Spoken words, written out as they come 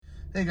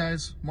Hey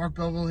guys, Mark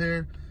Belville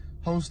here,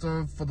 host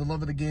of For the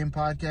Love of the Game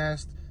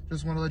podcast.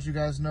 Just want to let you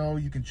guys know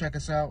you can check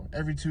us out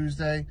every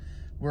Tuesday.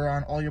 We're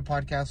on all your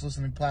podcast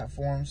listening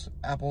platforms,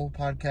 Apple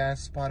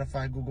Podcasts,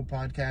 Spotify, Google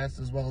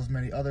Podcasts, as well as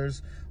many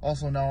others.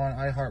 Also now on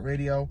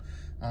iHeartRadio.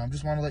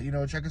 Just want to let you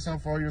know, check us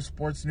out for all your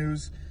sports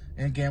news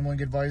and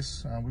gambling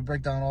advice. We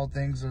break down all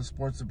things of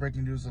sports, the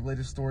breaking news, the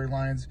latest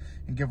storylines,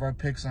 and give our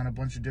picks on a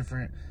bunch of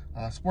different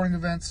sporting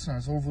events. So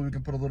hopefully we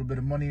can put a little bit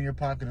of money in your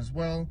pocket as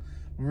well.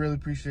 We really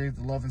appreciate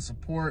the love and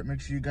support.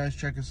 Make sure you guys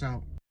check us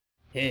out.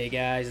 Hey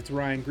guys, it's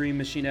Ryan Green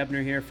Machine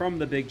Ebner here from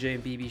the Big J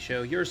and BB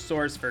Show, your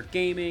source for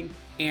gaming,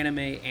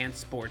 anime, and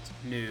sports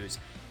news.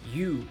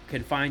 You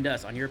can find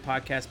us on your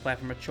podcast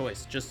platform of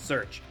choice. Just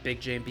search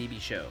Big J and BB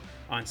Show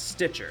on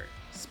Stitcher,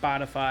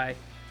 Spotify,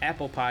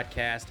 Apple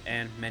Podcast,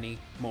 and many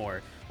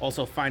more.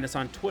 Also find us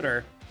on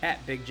Twitter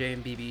at Big J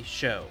and BB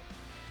Show.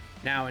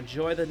 Now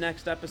enjoy the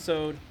next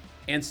episode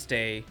and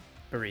stay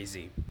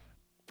breezy.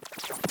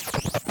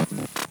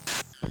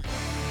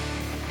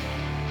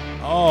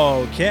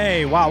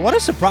 Okay, wow, what a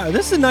surprise.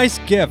 This is a nice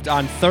gift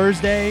on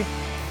Thursday,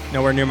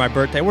 nowhere near my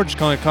birthday. We're just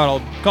going to call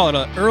it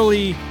an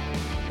early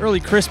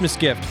Christmas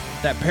gift.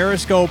 That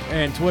Periscope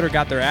and Twitter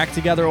got their act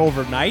together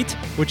overnight,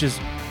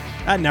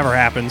 that never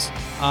happens.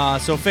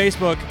 So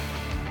Facebook,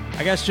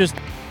 I guess just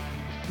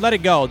let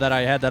it go that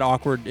I had that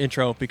awkward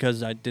intro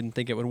because I didn't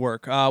think it would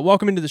work.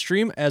 Welcome into the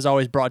stream, as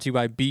always brought to you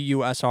by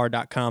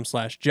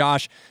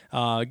busr.com/Josh.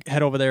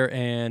 Head over there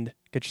and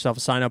get yourself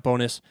a sign-up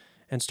bonus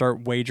and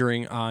start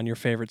wagering on your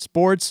favorite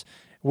sports,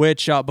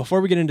 which before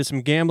we get into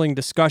some gambling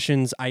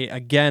discussions, I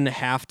again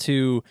have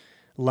to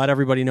let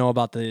everybody know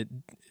about the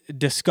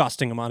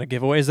disgusting amount of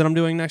giveaways that I'm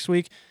doing next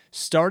week.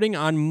 Starting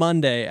on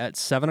Monday at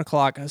 7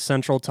 o'clock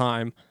Central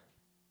Time,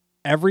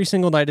 every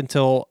single night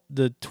until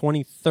the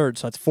 23rd,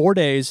 so that's 4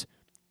 days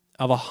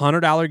of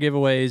 $100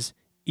 giveaways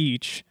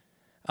each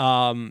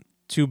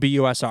to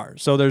BUSR.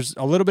 So there's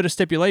a little bit of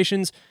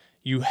stipulations.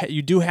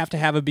 You do have to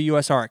have a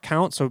BUSR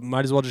account, so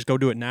might as well just go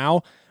do it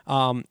now.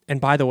 And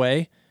by the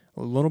way,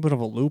 a little bit of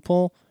a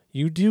loophole,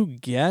 you do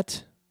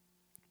get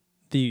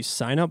the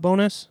sign-up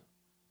bonus,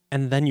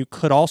 and then you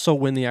could also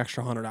win the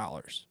extra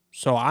 $100.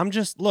 So I'm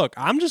just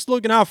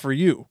looking out for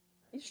you.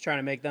 He's just trying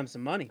to make them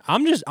some money.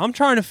 I'm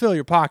trying to fill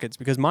your pockets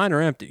because mine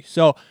are empty.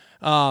 So,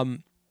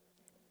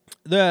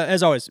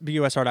 as always,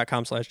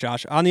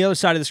 busr.com/Josh. On the other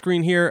side of the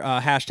screen here,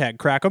 hashtag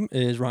Crackem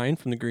is Ryan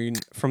from the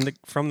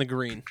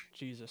green.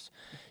 Jesus,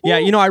 yeah,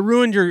 you know I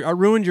ruined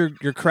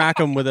your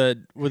Crackem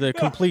with a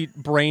complete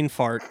brain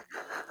fart.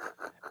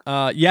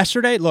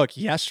 Yesterday,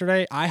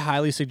 I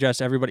highly suggest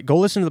everybody go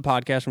listen to the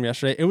podcast from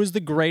yesterday. It was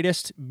the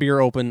greatest beer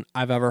open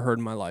I've ever heard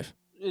in my life.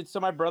 So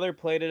my brother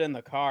played it in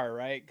the car,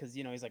 right? Because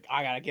he's like,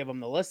 I gotta give him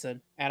the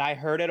listen, and I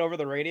heard it over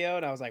the radio,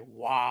 and I was like,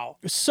 wow,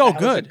 it was so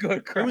good. Was a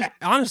good crack.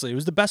 It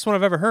was the best one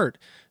I've ever heard.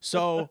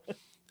 So,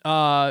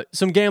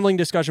 some gambling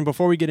discussion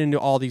before we get into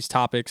all these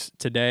topics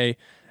today.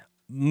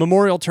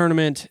 Memorial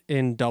Tournament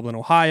in Dublin,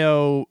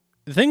 Ohio.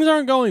 Things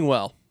aren't going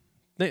well.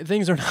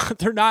 Things are not.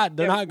 They're not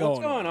going. What's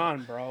going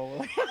on,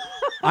 bro?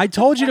 I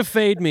told you to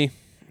fade me.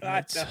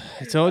 I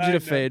told you to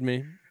fade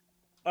me.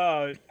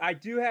 I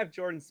do have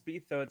Jordan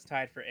Spieth, though. It's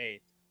tied for 8th.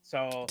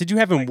 So did you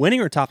have him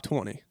winning or top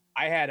 20?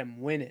 I had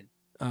him winning.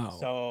 Oh,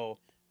 so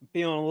I'm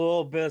feeling a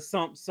little bit of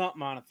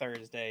something on a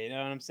Thursday. You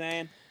know what I'm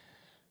saying?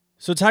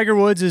 So Tiger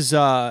Woods is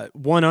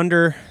 1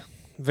 under.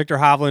 Victor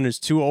Hovland is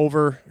 2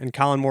 over, and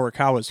Colin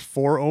Morikawa is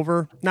 4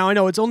 over. Now I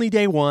know it's only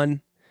day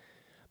 1,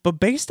 but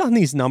based on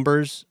these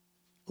numbers,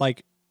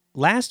 like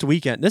last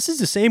weekend, this is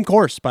the same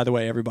course, by the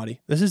way,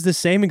 everybody. This is the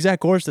same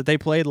exact course that they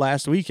played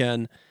last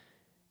weekend,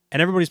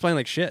 and everybody's playing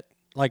like shit.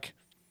 Like,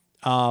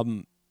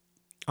 I'm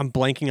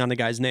blanking on the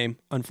guy's name,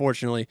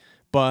 unfortunately,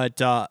 but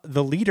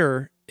the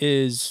leader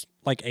is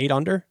like 8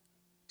 under.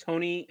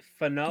 Tony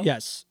Finau?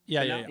 Yes.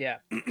 Yeah.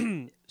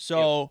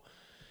 So, yep.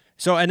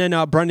 And then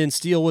Brendan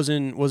Steele was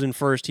in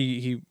first.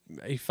 He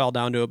fell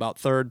down to about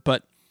 3rd,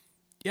 but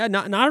yeah,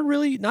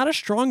 not a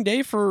strong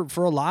day for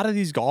a lot of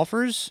these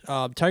golfers.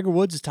 Tiger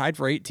Woods is tied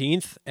for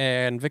 18th,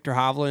 and Victor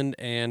Hovland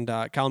and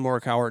Colin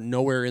Morikawa are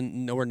nowhere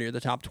near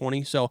the top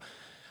 20. So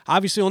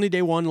obviously only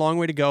day 1, long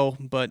way to go,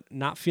 but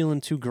not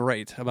feeling too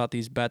great about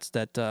these bets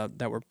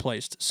that were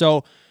placed.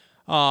 So,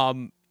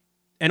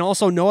 and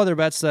also no other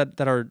bets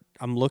that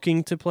I'm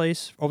looking to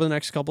place over the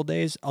next couple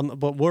days.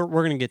 But we're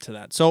going to get to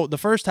that. So the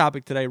first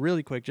topic today,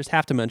 really quick, just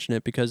have to mention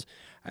it because,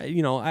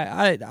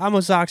 I'm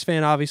a Sox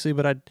fan, obviously,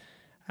 but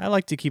I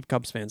like to keep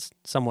Cubs fans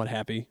somewhat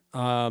happy.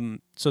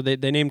 So they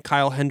named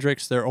Kyle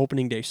Hendricks their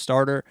opening day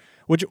starter,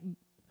 which,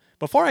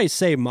 before I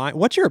say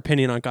what's your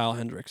opinion on Kyle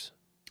Hendricks?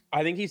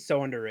 I think he's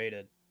so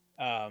underrated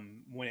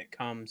when it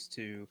comes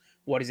to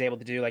what he's able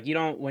to do. Like,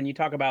 when you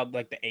talk about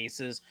like the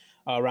aces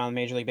around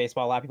Major League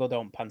Baseball, a lot of people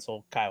don't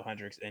pencil Kyle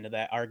Hendricks into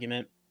that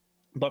argument.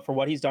 But for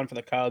what he's done for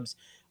the Cubs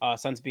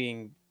since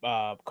being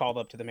called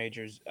up to the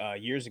majors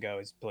years ago,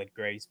 he's played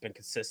great. He's been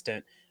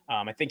consistent.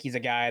 I think he's a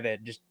guy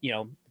that just,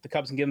 if the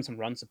Cubs can give him some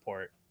run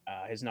support,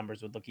 his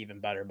numbers would look even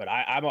better. But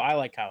I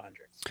like Kyle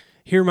Hendricks.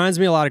 He reminds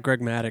me a lot of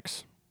Greg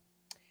Maddux.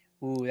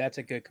 Ooh, that's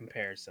a good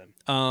comparison.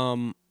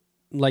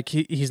 like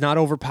he's not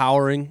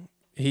overpowering.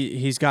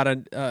 He's got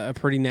a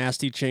pretty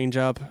nasty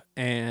changeup,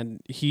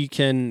 and he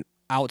can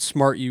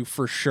outsmart you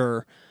for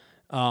sure.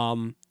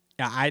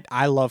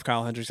 I love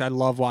Kyle Hendricks. I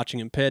love watching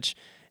him pitch,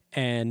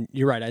 and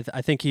you're right.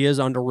 I think he is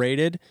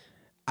underrated.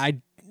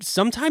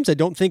 Sometimes I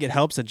don't think it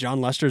helps that John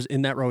Lester's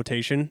in that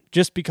rotation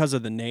just because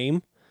of the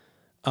name.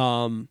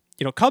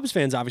 Cubs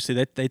fans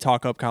obviously they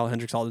talk up Kyle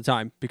Hendricks all the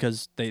time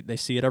because they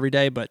see it every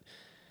day. But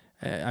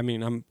I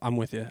mean, I'm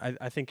with you.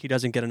 I think he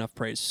doesn't get enough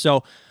praise.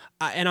 So,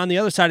 and on the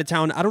other side of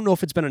town, I don't know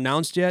if it's been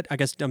announced yet. I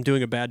guess I'm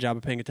doing a bad job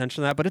of paying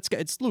attention to that, but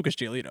it's Lucas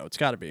Giolito. It's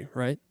got to be,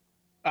 right?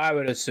 I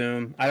would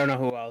assume. I don't know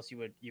who else you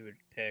would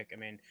pick. I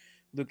mean,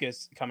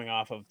 Lucas coming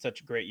off of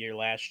such a great year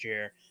last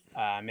year,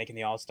 making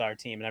the All-Star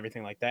team and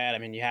everything like that. I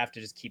mean, you have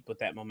to just keep with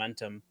that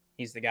momentum.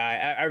 He's the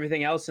guy.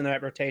 Everything else in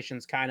that rotation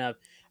is kind of,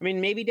 I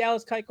mean, maybe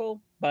Dallas Keuchel,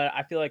 but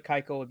I feel like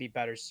Keuchel would be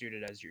better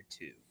suited as your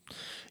 2.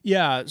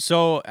 Yeah,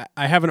 so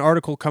I have an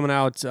article coming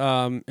out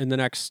in the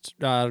next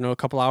a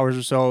couple hours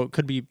or so.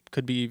 Could be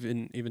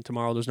even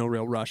tomorrow. There's no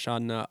real rush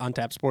on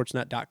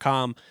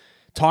ontapsportsnet.com,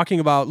 talking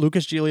about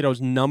Lucas Giolito's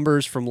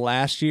numbers from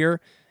last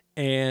year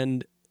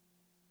and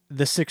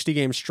the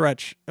 60-game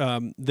stretch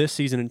this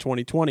season in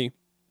 2020.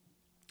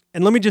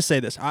 And let me just say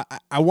this: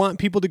 I want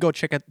people to go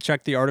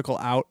check the article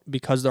out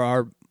because there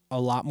are a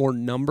lot more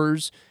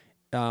numbers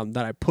that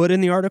I put in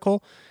the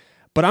article.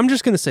 But I'm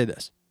just going to say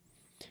this.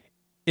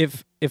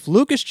 If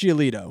Lucas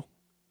Giolito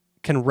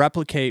can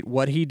replicate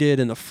what he did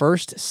in the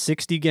first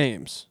 60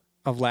 games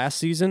of last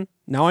season,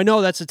 now I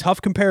know that's a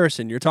tough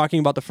comparison. You're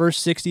talking about the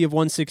first 60 of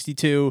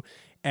 162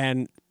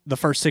 and the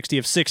first 60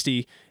 of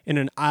 60 in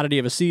an oddity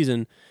of a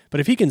season.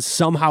 But if he can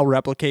somehow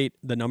replicate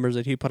the numbers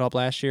that he put up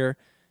last year,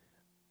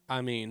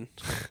 I mean,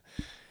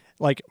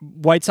 like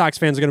White Sox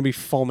fans are going to be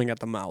foaming at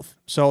the mouth.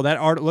 So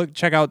that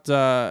look out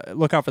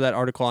for that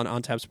article on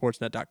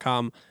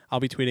ontapsportsnet.com. I'll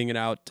be tweeting it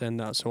out, and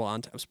so will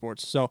OnTap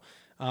Sports. So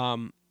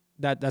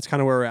that's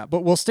kind of where we're at.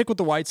 But we'll stick with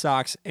the White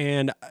Sox,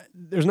 and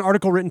there's an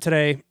article written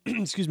today,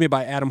 excuse me,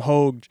 by Adam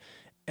Hogue,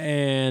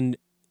 and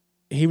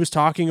he was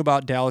talking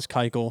about Dallas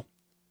Keuchel,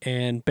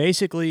 and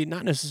basically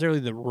not necessarily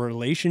the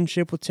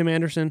relationship with Tim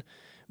Anderson,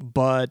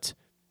 but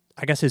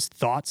I guess his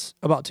thoughts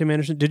about Tim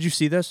Anderson. Did you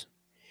see this?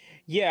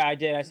 Yeah, I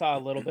did. I saw a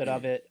little bit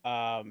of it.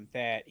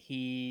 That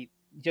he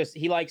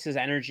likes his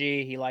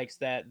energy. He likes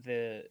that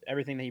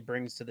everything that he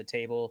brings to the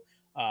table.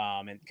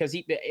 And because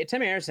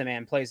Tim Anderson,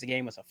 man, plays the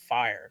game with a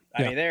fire.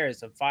 I mean, there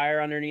is a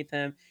fire underneath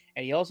him,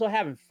 and he also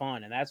having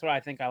fun, and that's what I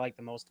think I like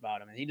the most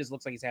about him. And he just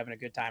looks like he's having a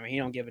good time, and he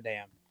don't give a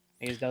damn.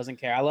 He just doesn't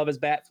care. I love his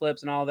bat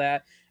flips and all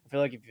that. I feel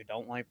like if you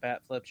don't like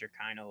bat flips, you're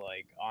kind of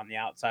like on the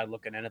outside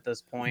looking in at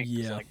this point.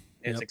 Yeah, like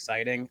it's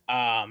exciting.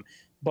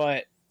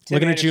 But Tim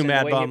looking Anderson, at you,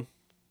 Mad Bum.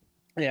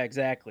 Yeah,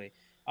 exactly.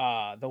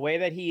 The way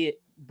that he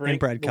brings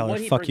Brad Keller, what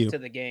he fuck brings you. to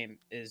the game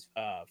is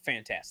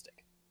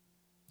fantastic.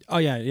 Oh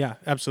yeah,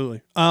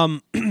 absolutely.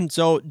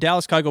 So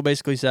Dallas Keuchel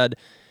basically said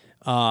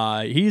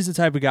he's the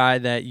type of guy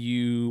that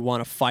you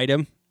want to fight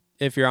him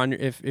if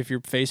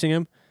you're facing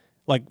him,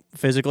 like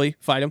physically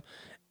fight him.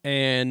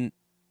 And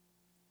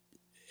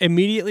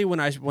immediately when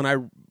I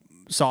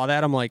saw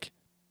that, I'm like,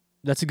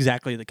 that's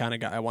exactly the kind of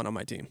guy I want on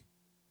my team.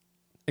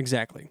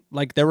 Exactly.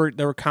 Like there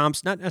were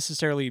comps, not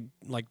necessarily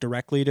like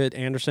directly to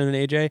Anderson and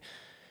AJ,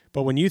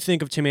 but when you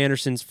think of Tim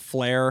Anderson's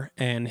flair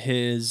and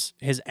his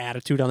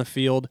attitude on the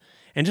field,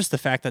 and just the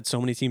fact that so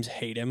many teams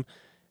hate him,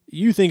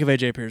 you think of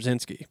AJ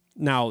Pierzynski.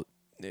 Now,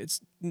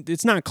 it's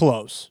not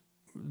close,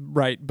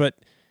 right? But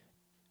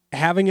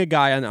having a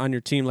guy on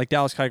your team like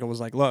Dallas Keuchel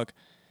was like, look,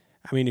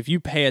 I mean, if you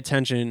pay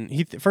attention,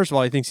 first of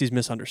all, he thinks he's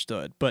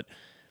misunderstood. But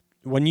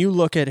when you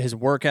look at his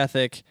work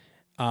ethic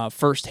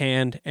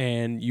firsthand,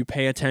 and you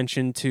pay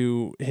attention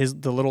to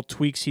the little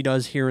tweaks he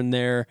does here and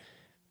there,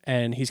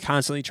 and he's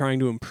constantly trying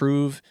to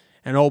improve.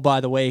 And oh,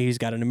 by the way, he's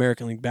got an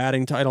American League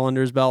batting title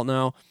under his belt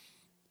now.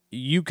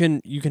 You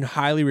can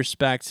highly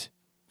respect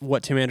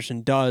what Tim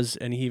Anderson does,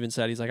 and he even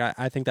said, he's like,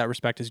 I think that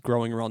respect is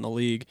growing around the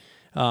league.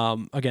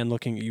 Again,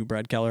 looking at you,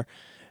 Brad Keller.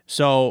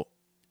 So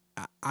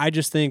I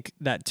just think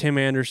that Tim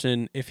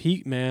Anderson, if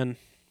he can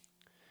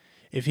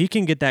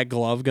get that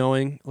glove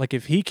going, like he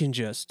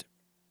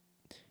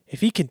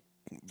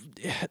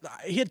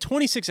had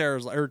 26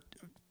 errors,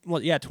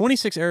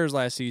 26 errors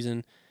last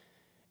season.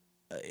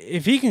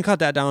 If he can cut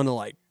that down to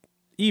like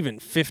even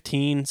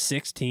 15,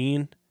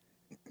 16,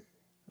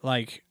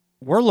 like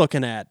we're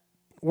looking at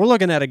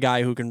a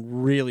guy who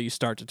can really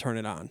start to turn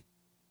it on.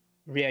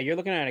 Yeah, you're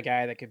looking at a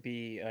guy that could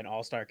be an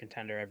all-star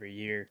contender every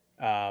year,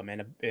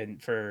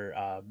 and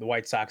for the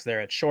White Sox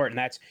there at short, and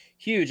that's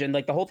huge. And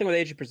like the whole thing with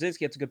AJ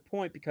Pierzynski, it's a good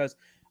point because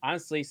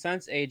honestly,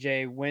 since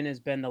AJ, when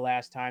has been the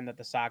last time that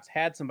the Sox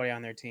had somebody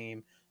on their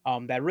team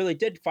that really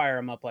did fire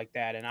him up like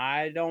that? And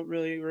I don't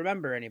really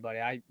remember anybody.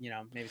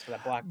 Maybe it's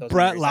because I blocked those.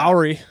 Brett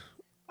Lowry.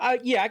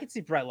 Yeah, I could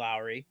see Brett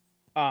Lowry.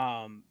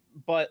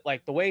 But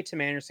like the way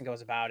Tim Anderson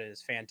goes about it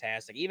is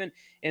fantastic. Even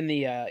in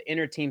the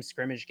inter-team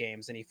scrimmage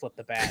games, and he flipped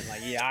the bat. And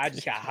like, I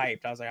just got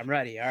hyped. I was like, I'm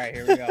ready. All right,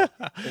 here we go.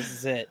 This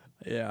is it.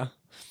 Yeah.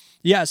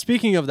 Yeah,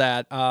 speaking of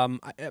that, I'm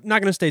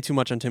not going to stay too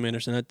much on Tim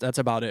Anderson. That's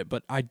about it.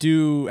 But I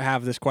do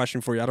have this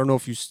question for you. I don't know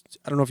if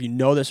you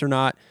know this or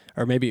not,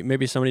 or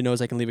maybe somebody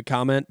knows. I can leave a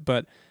comment.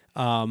 But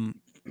and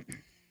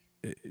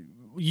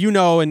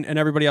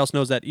everybody else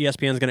knows that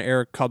ESPN is going to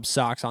air Cubs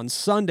Sox on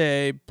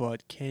Sunday.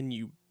 But can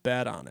you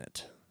bet on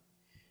it?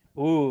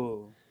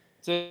 Ooh,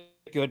 it's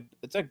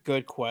a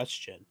good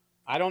question.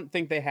 I don't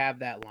think they have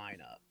that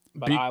lineup,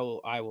 but Be- I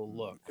will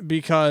look.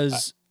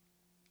 because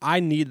I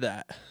need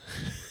that.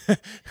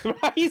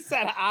 He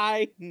said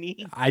I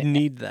need I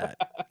need that.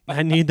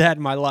 I need that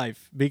in my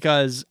life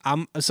because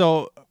I'm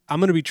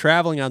going to be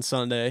traveling on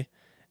Sunday,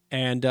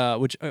 and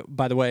which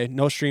by the way,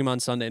 no stream on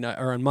Sunday night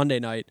or on Monday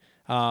night.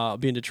 I'll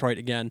be in Detroit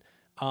again.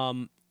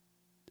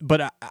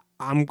 But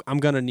I'm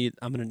gonna need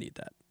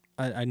that.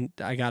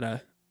 I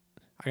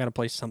gotta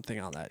place something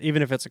on that,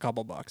 even if it's a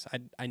couple bucks.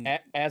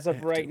 As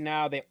of right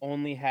now, they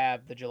only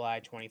have the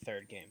July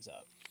 23rd games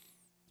up.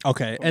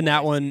 Okay, and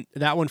that one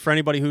for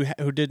anybody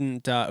who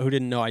didn't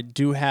know, I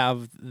do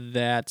have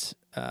that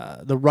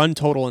the run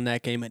total in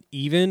that game at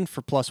even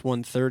for plus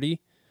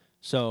 130.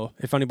 So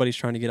if anybody's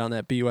trying to get on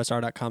that,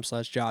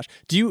 busr.com/Josh.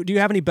 Do you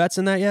have any bets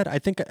in that yet? I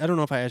don't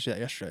know if I asked you that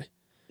yesterday.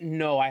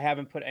 No, I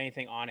haven't put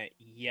anything on it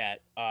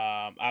yet.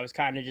 I was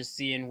kind of just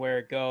seeing where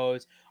it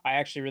goes. I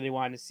actually really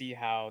wanted to see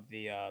how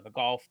the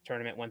golf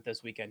tournament went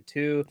this weekend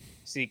too.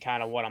 See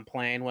kind of what I'm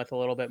playing with a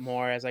little bit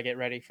more as I get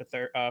ready for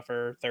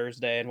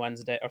Thursday and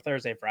Wednesday or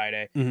Thursday and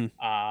Friday.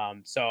 Mm-hmm.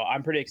 So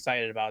I'm pretty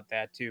excited about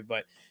that too.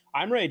 But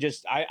I'm ready.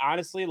 I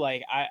honestly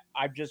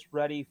I'm just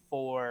ready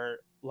for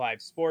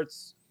live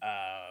sports.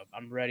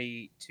 I'm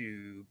ready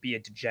to be a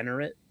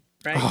degenerate.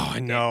 Right? Oh, I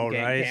know,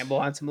 right? Gamble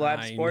on some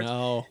live sports,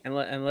 know. and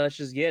let's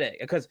just get it,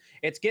 because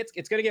it's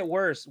gonna get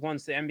worse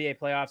once the NBA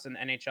playoffs and the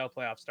NHL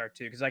playoffs start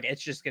too. Because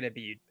it's just gonna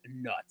be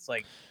nuts.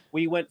 Like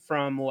we went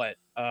from we're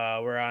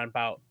on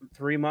about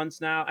 3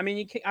 months now. I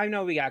mean, I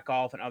know we got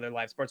golf and other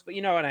live sports, but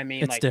you know what I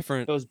mean. It's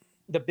different.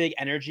 The big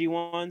energy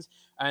ones,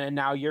 and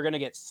now you're gonna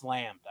get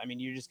slammed. I mean,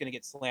 you're just gonna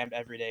get slammed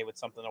every day with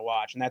something to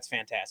watch, and that's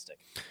fantastic.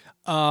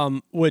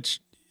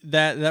 Which.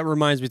 That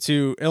reminds me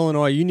too,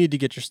 Illinois, you need to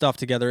get your stuff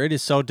together. It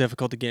is so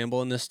difficult to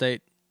gamble in this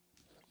state.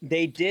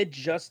 They did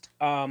just,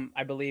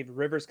 I believe,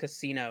 Rivers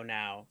Casino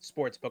now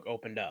sportsbook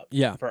opened up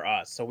for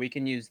us, so we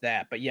can use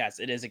that. But yes,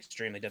 it is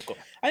extremely difficult.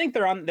 I think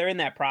they're in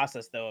that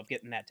process though of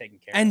getting that taken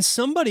care of. And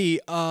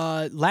somebody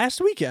last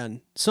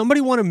weekend,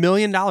 somebody won $1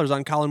 million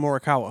on Colin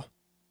Morikawa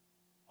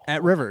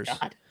at Rivers.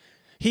 God.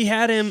 He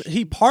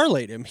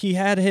parlayed him. He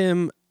had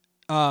him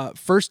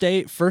first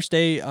day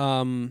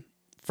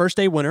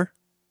winner.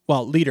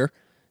 Well, leader.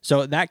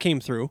 So that came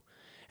through.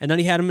 And then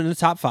he had him in the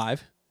top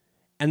 5.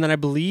 And then I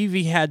believe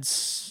he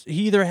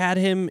either had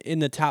him in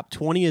the top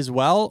 20 as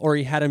well, or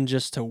he had him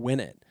just to win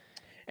it.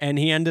 And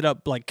he ended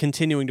up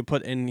continuing to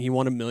put in, he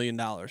won $1 million.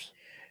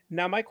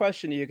 Now my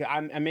question to you,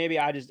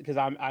 I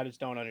just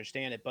don't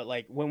understand it, but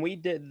when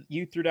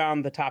you threw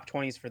down the top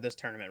 20s for this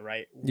tournament,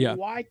 right? Yeah.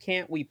 Why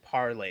can't we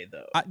parlay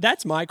those?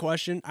 That's my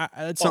question.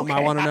 That's something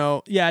I want to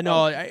know. Yeah,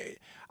 no,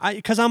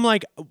 because I'm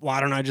like, why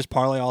don't I just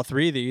parlay all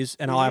 3 of these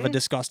and I'll have a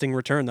disgusting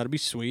return? That'd be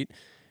sweet.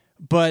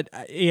 But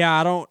yeah,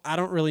 I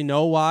don't really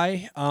know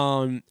why.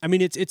 I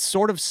mean, it's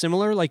sort of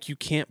similar. Like you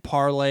can't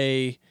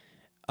parlay.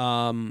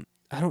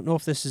 I don't know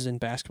if this is in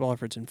basketball or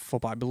if it's in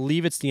football. I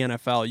believe it's the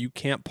NFL. You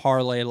can't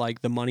parlay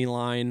the money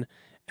line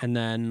and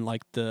then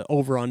the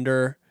over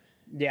under.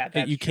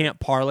 Yeah, you can't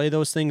parlay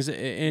those things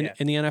in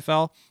the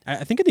NFL.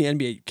 I think in the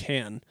NBA you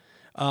can,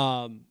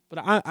 but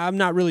I'm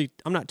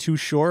not too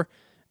sure.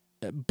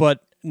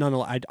 But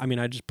nonetheless,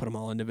 I just put them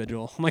all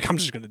individual. I'm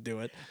just gonna do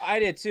it. I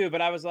did too, but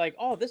I was like,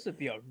 oh, this would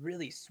be a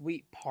really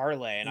sweet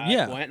parlay, and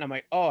I went and I'm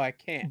like, oh, I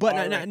can't.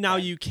 But now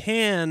you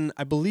can.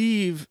 I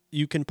believe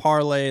you can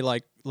parlay.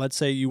 Let's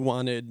say you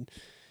wanted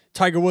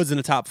Tiger Woods in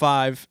the top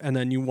 5, and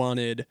then you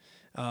wanted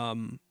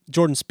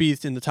Jordan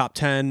Spieth in the top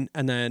 10,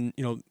 and then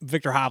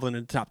Victor Hovland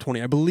in the top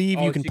 20. I believe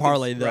you can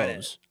parlay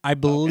those. I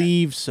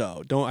believe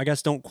so.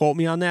 Don't quote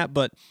me on that,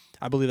 but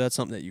I believe that's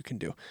something that you can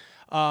do.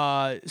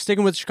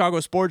 Sticking with Chicago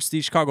sports, the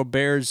Chicago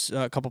Bears,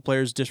 a couple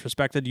players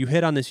disrespected. You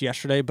hit on this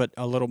yesterday, but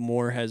a little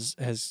more has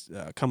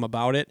come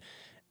about it.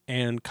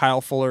 And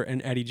Kyle Fuller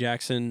and Eddie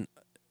Jackson,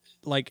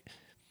 look,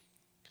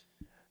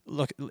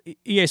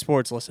 EA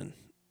Sports, listen.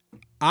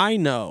 I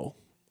know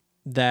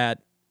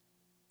that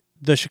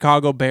the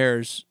Chicago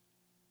Bears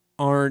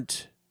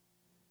aren't,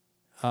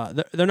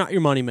 they're not your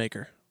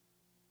moneymaker.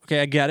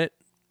 Okay, I get it.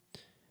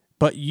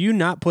 But you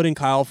not putting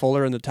Kyle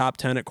Fuller in the top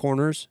 10 at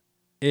corners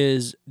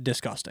is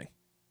disgusting.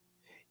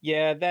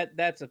 Yeah,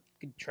 that's a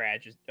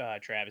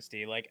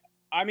travesty.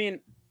 I mean,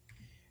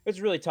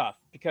 it's really tough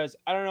because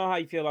I don't know how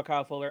you feel about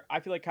Kyle Fuller. I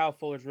feel like Kyle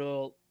Fuller's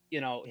real,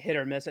 hit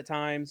or miss at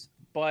times,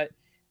 but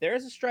there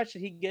is a stretch that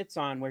he gets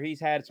on where he's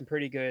had some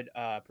pretty good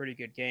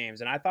games,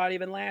 and I thought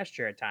even last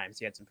year at times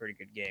he had some pretty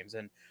good games.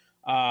 And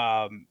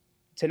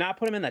to not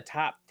put him in the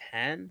top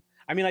 10,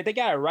 I mean, they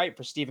got it right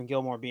for Stephen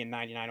Gilmore being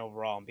 99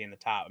 overall and being the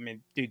top. I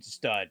mean, dude's a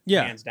stud,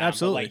 hands down.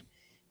 Absolutely. But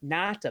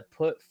not to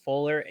put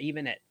Fuller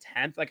even at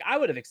 10th, I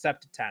would have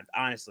accepted 10th.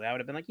 Honestly, I would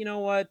have been like, you know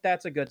what,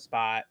 that's a good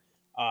spot.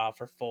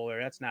 for Fuller.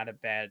 That's not a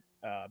bad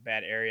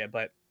area,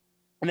 but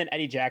and then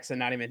Eddie Jackson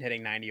not even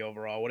hitting 90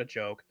 overall. What a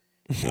joke.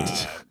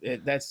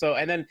 That's so.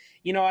 And then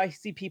I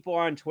see people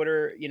on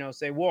Twitter,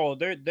 say, "Whoa,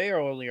 they are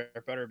only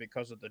better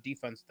because of the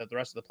defense that the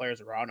rest of the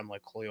players around him,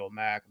 like Khalil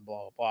Mack and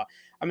blah blah blah."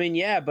 I mean,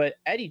 yeah, but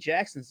Eddie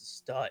Jackson's a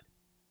stud,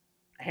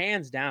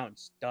 hands down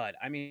stud.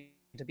 I mean,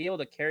 to be able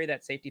to carry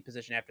that safety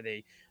position after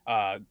they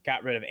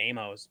got rid of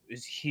Amos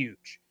is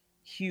huge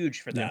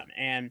for them.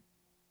 And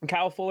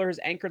Kyle Fuller has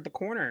anchored the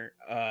corner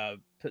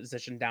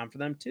position down for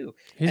them too.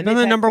 He's and been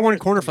the number one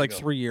corners corner for to like go.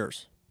 3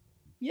 years.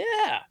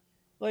 Yeah.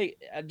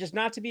 Like, just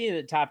not to be in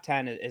the top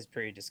 10 is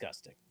pretty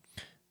disgusting.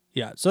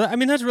 Yeah, so I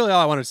mean that's really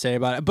all I wanted to say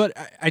about it. But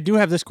I do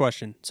have this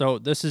question. So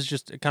this is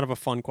just kind of a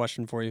fun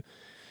question for you.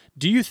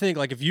 Do you think,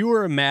 like, if you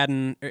were an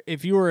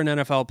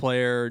NFL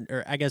player,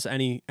 or I guess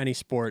any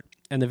sport,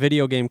 and the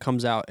video game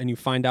comes out and you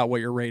find out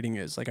what your rating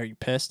is, like, are you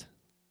pissed?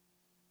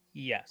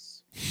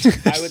 Yes,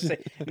 I would say.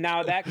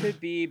 Now that could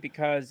be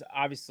because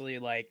obviously,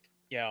 like,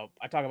 I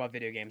talk about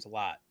video games a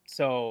lot,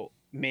 so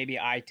maybe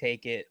I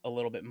take it a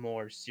little bit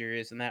more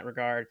serious in that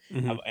regard.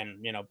 Mm-hmm.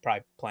 And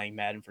probably playing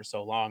Madden for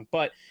so long,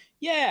 but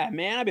yeah,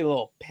 man, I'd be a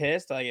little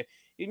pissed. Like, if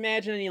you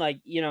imagine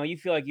you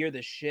feel like you're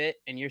the shit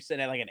and you're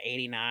sitting at like an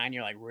 89,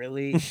 you're like,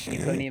 really? You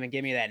couldn't even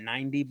give me that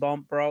 90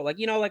 bump, bro? Like,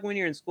 like when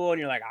you're in school and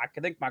you're like, I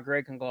think my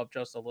grade can go up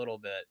just a little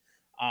bit.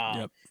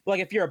 Yep. But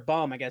like, if you're a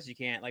bum, I guess you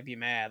can't like be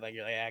mad. Like,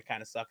 you're like, I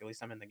kind of suck. At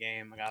least I'm in the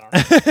game. Like, I don't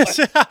know.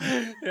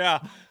 Yeah.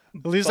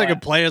 At least I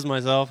could play as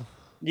myself.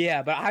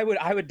 Yeah, but I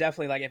would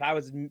definitely, like, if I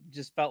was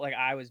just felt like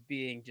I was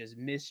being just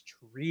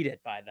mistreated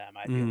by them,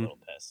 I'd be a little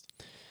pissed.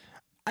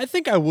 I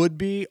think I would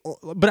be,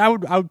 but I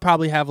would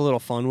probably have a little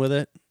fun with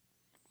it.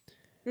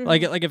 Mm-hmm.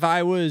 Like if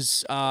I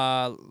was,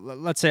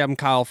 let's say I'm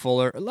Kyle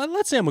Fuller,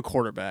 let's say I'm a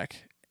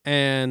quarterback,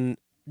 and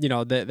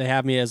they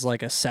have me as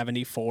like a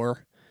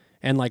 74,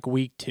 and like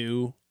week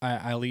 2,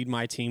 I lead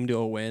my team to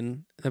a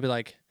win. They'll be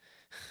like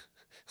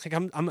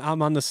I'm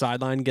on the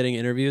sideline getting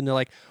interviewed, and they're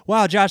like,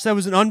 "Wow, Josh, that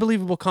was an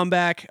unbelievable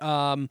comeback.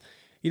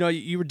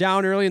 You were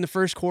down early in the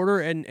first quarter,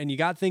 and you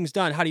got things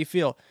done. How do you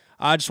feel?"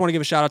 I just want to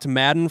give a shout out to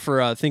Madden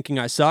for thinking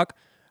I suck.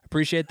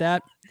 Appreciate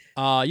that.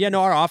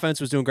 Our offense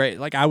was doing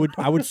great. Like I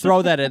would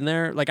throw that in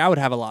there. Like I would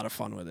have a lot of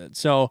fun with it.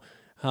 So,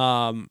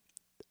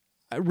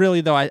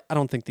 really though, I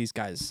don't think these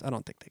guys. I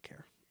don't think they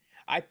care.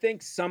 I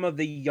think some of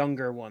the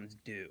younger ones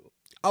do.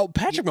 Oh,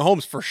 Patrick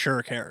Mahomes for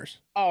sure cares.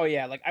 Oh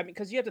yeah, like, I mean,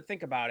 because you have to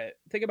think about it.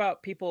 Think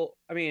about people.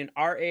 I mean,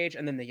 our age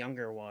and then the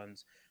younger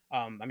ones.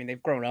 I mean,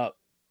 they've grown up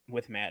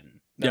with Madden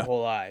their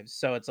whole lives,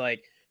 so it's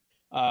like,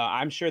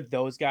 I'm sure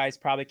those guys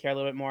probably care a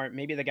little bit more.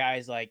 Maybe the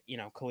guys like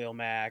Khalil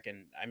Mack,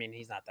 and I mean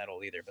he's not that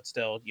old either, but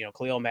still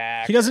Khalil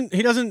Mack. He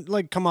doesn't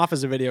like come off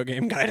as a video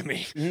game guy to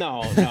me.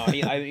 No.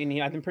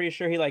 I'm pretty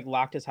sure he like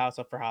locked his house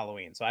up for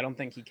Halloween, so I don't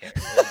think he cares.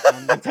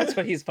 That's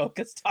what he's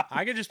focused on.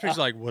 I could just picture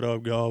like, what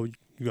up, go?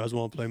 You guys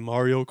want to play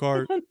Mario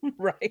Kart?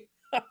 Right.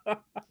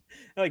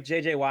 Like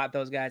JJ Watt,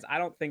 those guys, I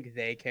don't think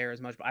they care as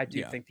much, but I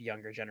do think the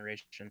younger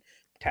generation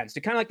tends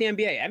to, kind of like the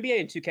NBA. NBA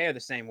and 2K are the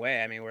same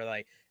way. I mean, we're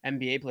like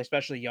NBA play,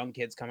 especially young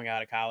kids coming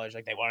out of college,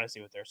 like they want to see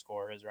what their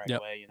score is right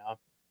away,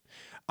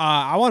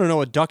 I want to know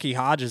what Ducky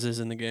Hodges is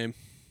in the game.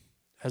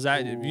 Have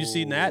you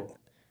seen that?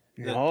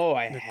 No,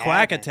 I the haven't.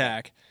 Quack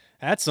Attack.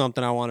 That's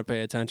something I want to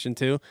pay attention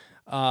to.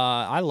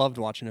 I loved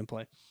watching him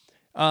play.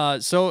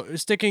 So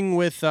sticking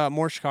with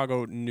more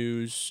Chicago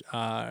news,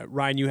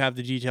 Ryan, you have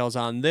the details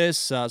on this,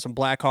 some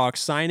Blackhawks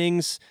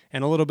signings,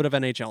 and a little bit of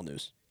NHL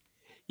news.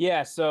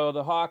 Yeah, so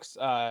the Hawks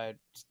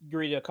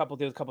agreed to a couple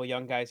of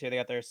young guys here. They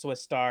got their Swiss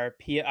star.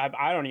 I'm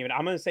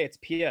going to say it's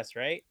Pius,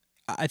 right?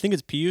 I think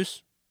it's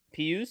Pius.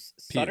 Pius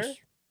Sutter?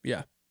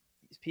 Yeah.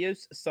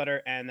 Pius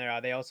Sutter, and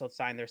they also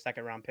signed their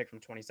second-round pick from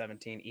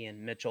 2017,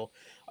 Ian Mitchell.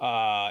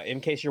 In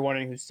case you're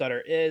wondering who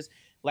Sutter is,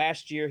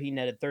 last year he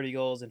netted 30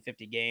 goals in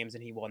 50 games,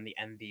 and he won the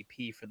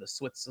MVP for the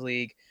Swiss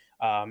League.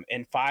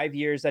 In 5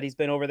 years that he's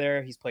been over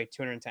there, he's played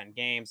 210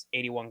 games,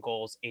 81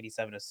 goals,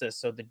 87 assists.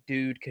 So the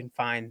dude can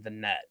find the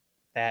net.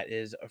 That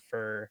is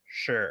for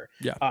sure.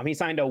 Yeah. He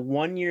signed a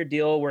 1-year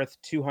deal worth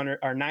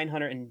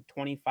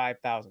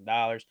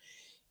 $925,000.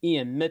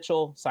 Ian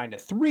Mitchell signed a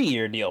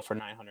 3-year deal for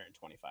 $925,000.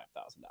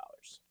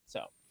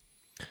 So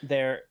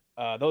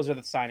those are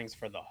the signings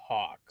for the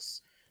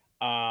Hawks.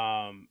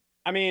 I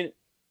mean,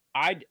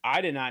 I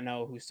did not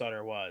know who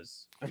Sutter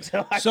was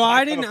until I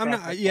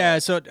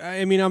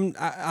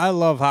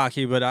love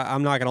hockey, but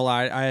I'm not gonna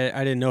lie,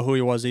 I didn't know who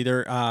he was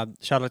either.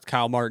 Shout out to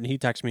Kyle Martin. He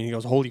texted me and he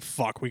goes, "Holy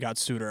fuck, we got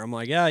Suter." I'm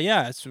like,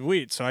 yeah, it's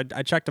sweet. So I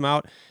checked him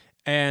out,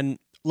 and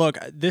look,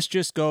 this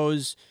just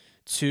goes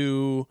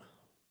to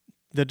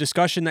the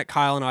discussion that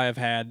Kyle and I have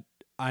had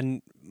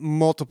on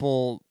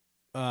multiple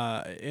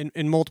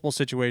in multiple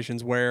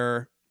situations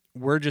where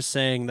we're just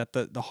saying that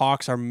the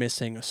Hawks are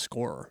missing a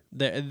scorer.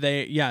 They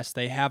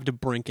have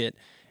DeBrincat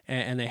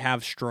and they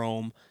have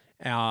Strome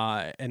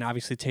and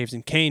obviously Taves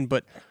and Kane,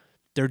 but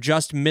they're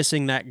just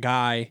missing that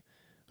guy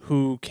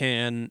who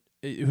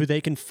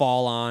they can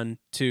fall on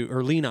to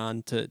or lean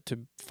on to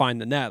find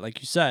the net,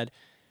 like you said.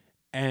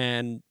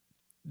 And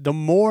the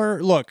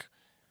more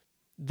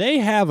they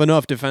have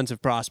enough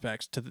defensive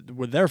prospects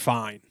where they're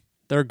fine.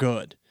 They're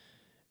good.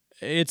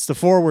 It's the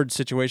forward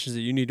situations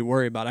that you need to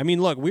worry about. I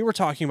mean, look, we were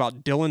talking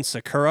about Dylan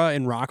Sakura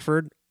in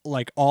Rockford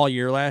like all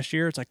year last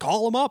year. It's like,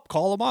 call him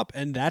up,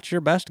 and that's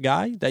your best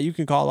guy that you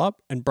can call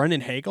up. And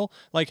Brendan Hagel,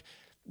 like,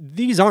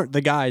 these aren't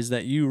the guys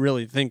that you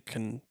really think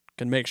can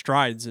make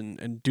strides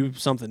and do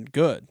something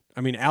good.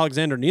 I mean,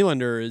 Alexander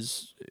Nylander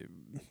is,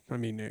 I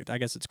mean, I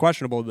guess it's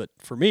questionable, but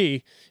for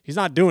me, he's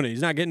not doing it.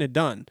 He's not getting it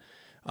done.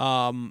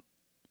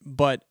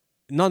 But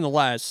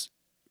nonetheless,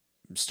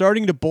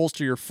 starting to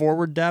bolster your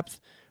forward depth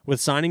with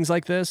signings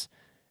like this,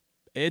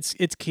 it's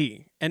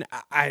key. And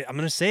I'm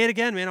going to say it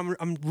again, man.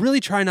 I'm really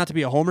trying not to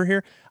be a homer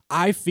here.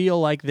 I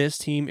feel like this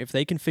team, if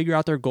they can figure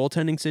out their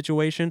goaltending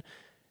situation,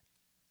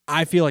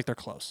 I feel like they're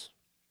close.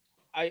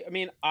 I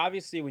mean,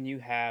 obviously, when you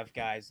have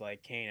guys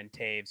like Kane and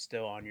Taves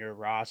still on your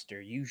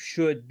roster, you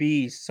should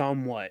be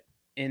somewhat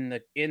in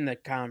the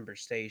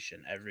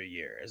conversation every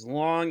year. As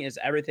long as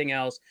everything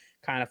else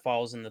kind of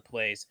falls into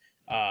place,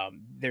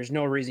 there's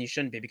no reason you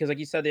shouldn't be. Because, like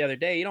you said the other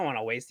day, you don't want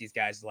to waste these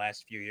guys the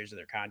last few years of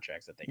their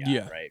contracts that they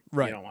got, right?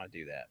 You don't want to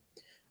do that.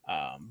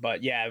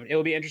 But yeah,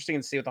 it'll be interesting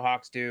to see what the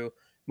Hawks do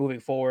moving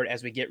forward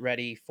as we get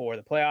ready for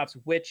the playoffs,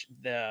 which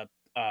the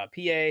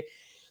PA.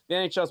 The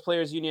NHL's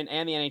Players Union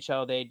and the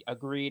NHL, they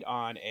agreed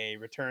on a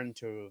return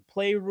to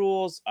play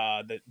rules.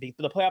 The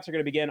playoffs are going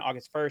to begin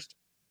August 1st,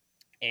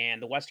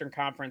 and the Western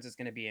Conference is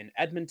going to be in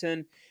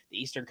Edmonton. The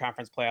Eastern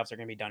Conference playoffs are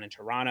going to be done in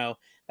Toronto.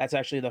 That's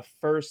actually the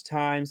first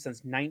time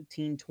since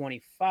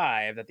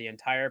 1925 that the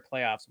entire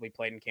playoffs will be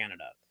played in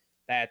Canada.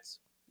 That's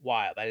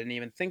wild. I didn't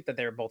even think that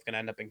they were both going to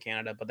end up in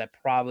Canada, but that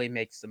probably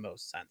makes the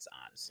most sense,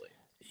 honestly.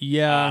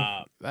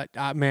 Yeah,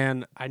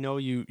 man, I know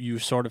you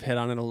sort of hit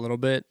on it a little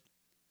bit,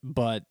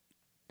 but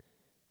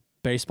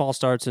baseball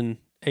starts in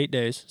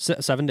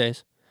 7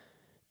 days,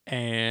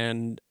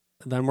 and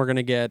then we're going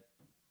to get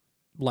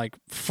like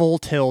full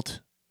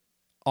tilt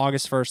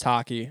August 1st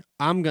hockey.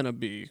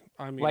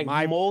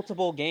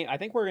 Multiple games. I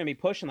think we're going to be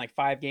pushing like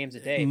 5 games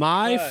a day.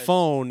 My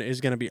phone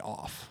is going to be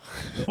off.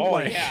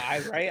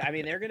 Right? I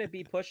mean, they're going to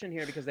be pushing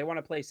here because they want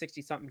to play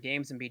 60-something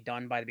games and be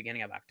done by the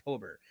beginning of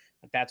October.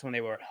 Like, that's when they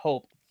were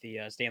hoped the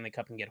Stanley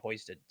Cup can get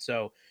hoisted.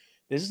 So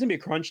this is going to be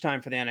a crunch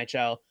time for the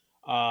NHL.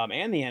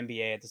 And the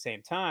NBA at the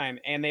same time.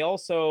 And they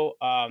also,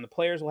 the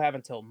players will have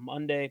until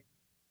Monday,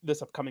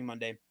 this upcoming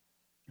Monday,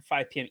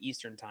 5 p.m.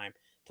 Eastern time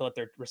to let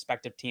their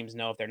respective teams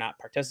know if they're not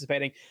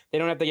participating. They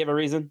don't have to give a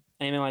reason,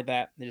 anything like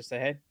that. They just say,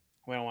 hey,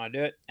 we don't want to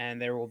do it.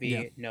 And there will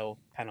be no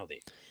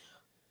penalty.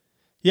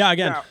 Yeah,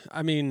 again,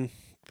 I mean,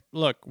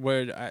 look,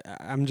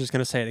 I'm just going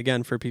to say it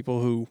again for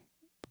people who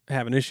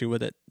have an issue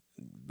with it.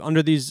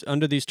 Under these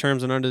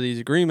terms and under these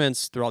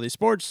agreements through all these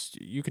sports,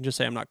 you can just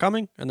say I'm not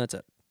coming, and that's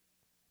it.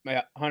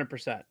 Yeah,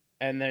 100%.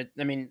 And the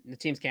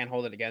teams can't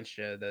hold it against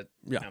you.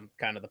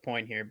 Kind of the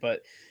point here.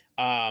 But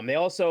they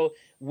also,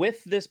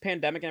 with this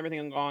pandemic and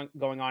everything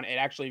going on, it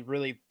actually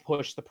really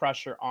pushed the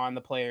pressure on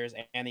the players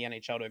and the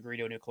NHL to agree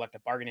to a new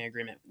collective bargaining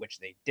agreement, which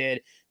they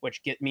did,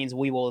 which means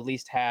we will at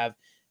least have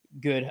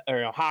good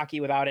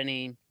hockey without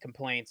any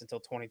complaints until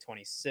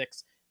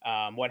 2026.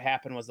 What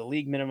happened was the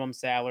league minimum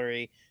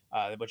salary,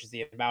 which is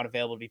the amount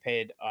available to be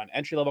paid on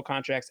entry-level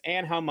contracts,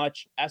 and how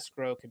much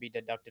escrow could be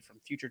deducted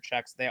from future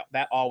checks.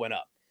 That all went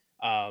up.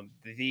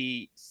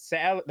 The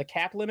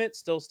cap limit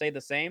still stayed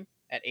the same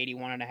at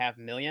 $81.5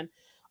 million.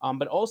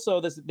 But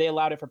also they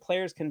allowed it for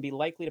players can be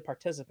likely to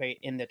participate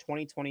in the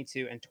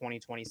 2022 and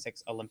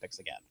 2026 Olympics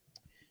again.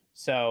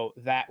 So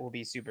that will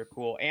be super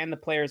cool. And the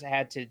players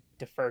had to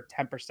defer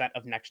 10%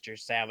 of next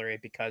year's salary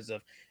because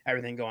of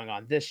everything going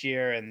on this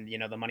year and,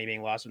 the money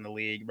being lost from the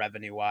league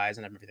revenue wise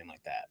and everything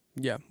like that.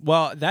 Yeah.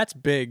 Well, that's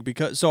big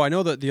so I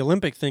know that the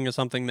Olympic thing is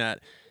something that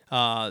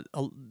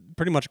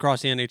pretty much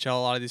across the NHL, a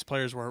lot of these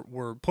players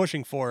were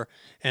pushing for,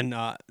 and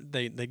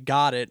they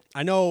got it.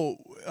 I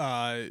know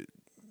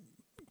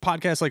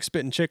podcasts like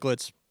Spit and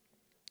Chicklets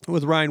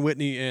with Ryan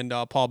Whitney and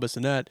Paul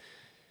Bissonnette,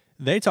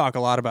 they talk a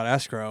lot about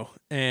escrow,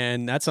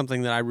 and that's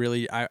something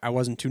that I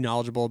wasn't too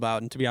knowledgeable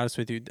about. And to be honest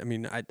with you, I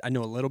mean, I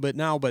know a little bit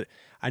now, but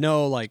I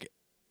know like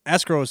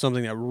escrow is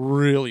something that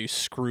really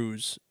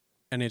screws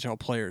NHL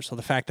players. So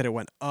the fact that it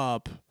went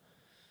up,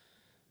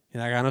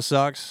 that kind of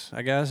sucks,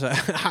 I guess.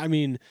 I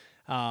mean,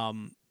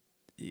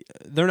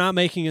 they're not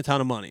making a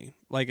ton of money.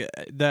 Like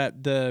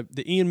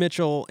the Ian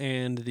Mitchell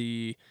and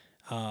the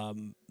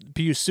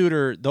Pius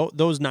Suter,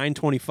 those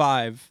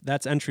 $925,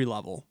 that's entry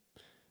level,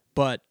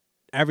 but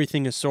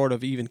everything is sort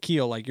of even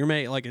keel. Like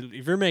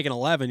if you're making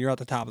 11, you're at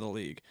the top of the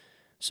league.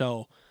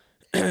 So,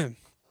 I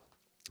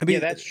mean,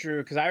 that's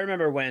true. Because I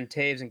remember when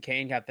Taves and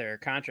Kane got their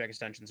contract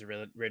extensions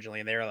originally,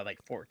 and they were like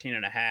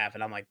 14.5,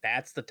 and I'm like,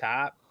 that's the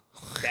top.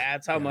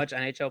 That's how much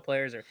NHL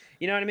players are.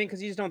 You know what I mean?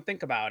 Because you just don't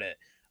think about it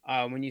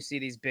when you see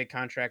these big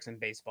contracts in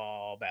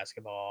baseball,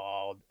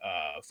 basketball,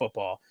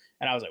 football,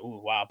 and I was like, ooh,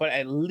 wow. But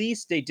at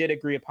least they did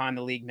agree upon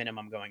the league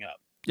minimum going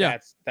up. Yeah,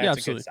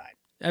 that's a good sign.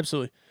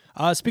 Absolutely.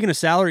 Speaking of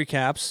salary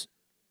caps.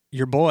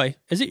 Your boy.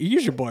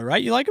 He's your boy,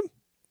 right? You like him?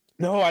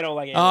 No, I don't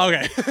like him. Oh,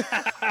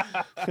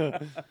 okay.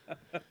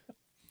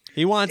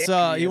 He wants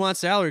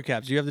salary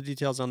caps. Do you have the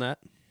details on that?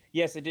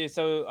 Yes, I do.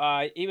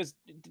 So he was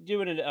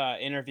doing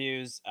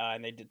interviews,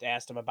 and they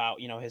asked him about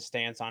his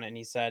stance on it, and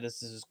he said,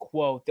 "This is his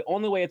quote: The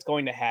only way it's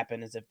going to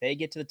happen is if they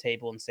get to the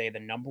table and say the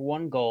number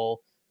one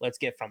goal, let's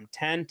get from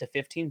 10 to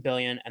 15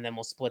 billion, and then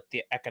we'll split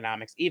the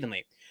economics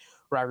evenly."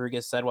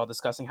 Rodriguez said while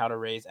discussing how to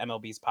raise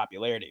MLB's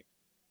popularity.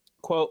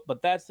 Quote,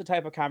 "But that's the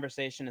type of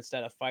conversation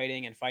instead of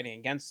fighting and fighting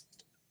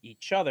against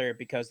each other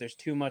because there's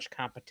too much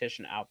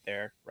competition out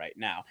there right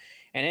now."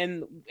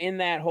 And in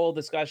that whole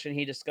discussion,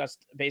 he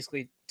discussed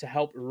basically to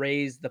help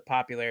raise the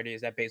popularity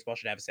is that baseball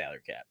should have a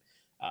salary cap.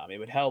 It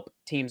would help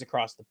teams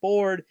across the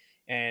board.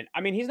 And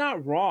I mean, he's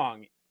not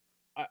wrong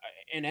uh,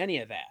 in any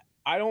of that.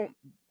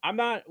 I'm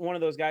not one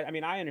of those guys. I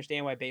mean, I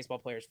understand why baseball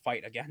players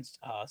fight against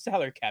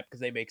salary cap because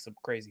they make some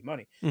crazy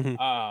money.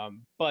 Mm-hmm.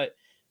 But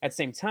at the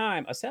same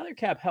time, a salary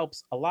cap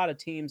helps a lot of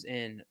teams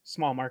in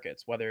small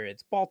markets, whether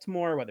it's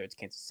Baltimore, whether it's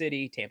Kansas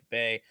City, Tampa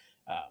Bay,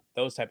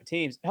 those type of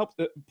teams. It helps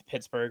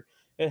Pittsburgh.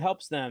 It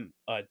helps them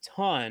a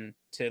ton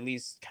to at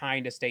least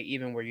kind of stay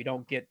even, where you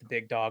don't get the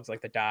big dogs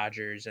like the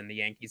Dodgers and the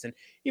Yankees and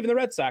even the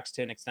Red Sox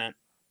to an extent,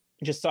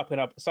 just sucking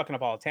up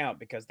all the talent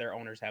because their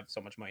owners have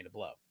so much money to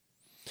blow.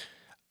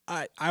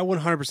 I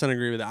 100%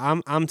 agree with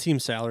that. I'm team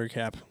salary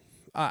cap.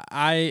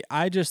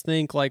 I just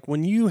think like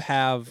when you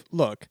have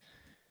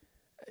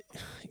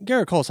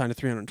Garrett Cole signed a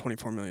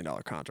 $324 million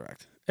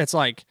contract. It's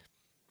like,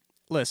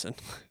 listen,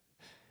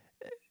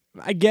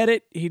 I get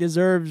it. He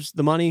deserves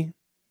the money,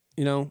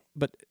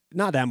 but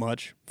not that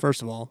much.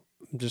 First of all,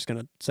 I'm just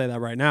gonna say that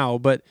right now.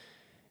 But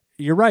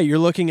you're right. You're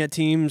looking at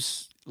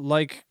teams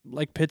like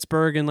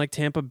Pittsburgh and like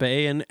Tampa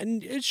Bay, and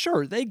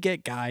sure, they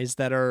get guys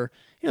that are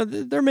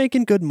they're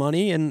making good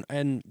money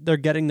and they're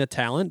getting the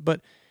talent.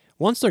 But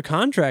once their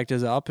contract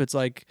is up, it's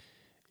like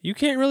you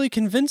can't really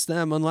convince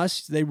them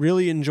unless they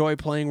really enjoy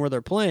playing where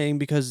they're playing,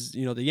 because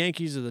the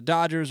Yankees or the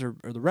Dodgers or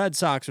the Red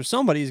Sox or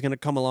somebody's going to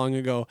come along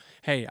and go,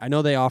 "Hey, I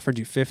know they offered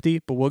you 50,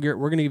 but we're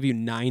going to give you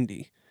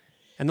 90."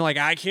 And they're like,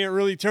 "I can't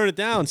really turn it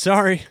down.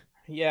 Sorry."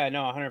 Yeah,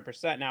 no,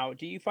 100%. Now,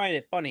 do you find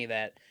it funny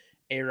that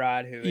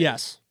A-Rod, who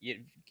Yes. is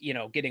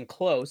getting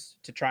close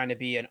to trying to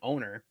be an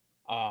owner,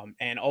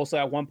 and also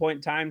at one point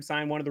in time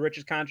signed one of the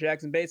richest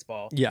contracts in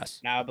baseball, Yes.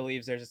 now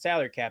believes there's a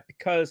salary cap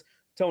because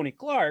Tony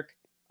Clark,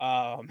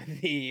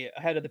 the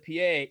head of the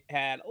PA,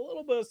 had a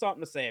little bit of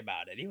something to say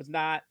about it. He was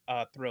not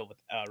thrilled with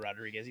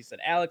Rodriguez. He said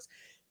Alex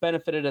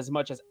benefited as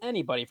much as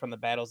anybody from the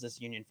battles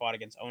this union fought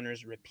against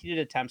owners' repeated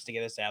attempts to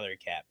get a salary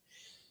cap.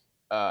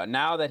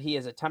 Now that he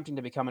is attempting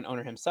to become an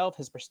owner himself,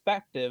 his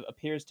perspective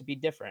appears to be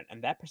different,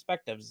 and that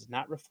perspective does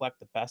not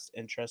reflect the best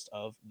interest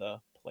of the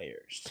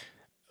players.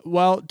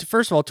 Well,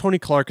 first of all, Tony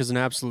Clark is an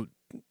absolute.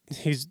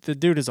 The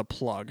dude is a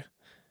plug.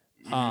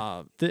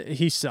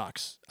 He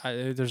sucks.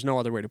 There's no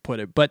other way to put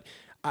it. But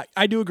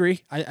I do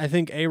agree. I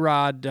think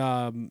A-Rod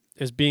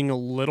is being a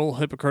little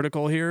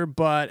hypocritical here,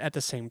 but at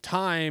the same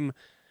time,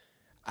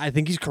 I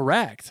think he's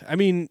correct. I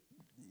mean,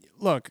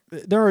 look,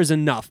 there is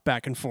enough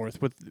back and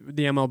forth with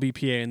the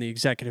MLBPA and the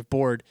executive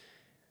board.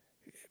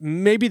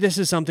 Maybe this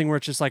is something where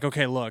it's just like,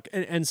 okay, look,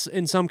 and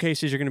in some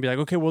cases you're going to be like,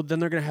 okay, well, then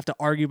they're going to have to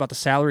argue about the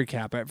salary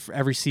cap for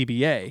every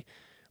CBA,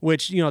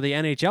 which, the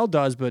NHL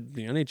does, but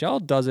the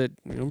NHL does it,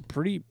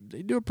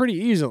 they do it pretty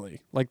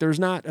easily. Like, there's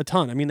not a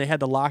ton. I mean, they had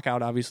the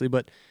lockout, obviously,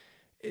 but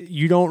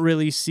you don't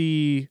really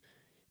see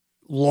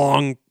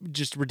long,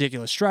 just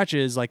ridiculous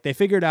stretches. Like, they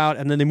figure it out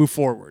and then they move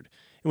forward.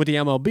 And with the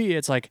MLB,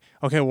 it's like,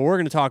 okay, well, we're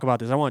going to talk about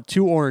this. I want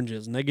 2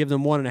 oranges, and they give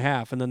them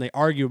 1.5, and then they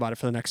argue about it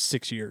for the next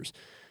 6 years.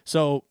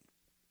 So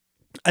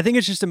I think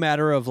it's just a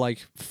matter of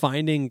like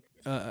finding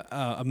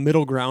a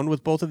middle ground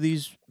with both of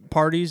these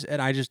parties, and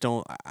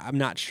I'm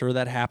not sure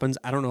that happens.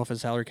 I don't know if a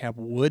salary cap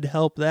would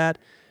help that,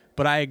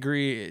 but I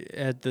agree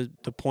at the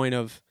point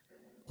of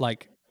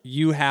like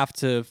you have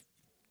to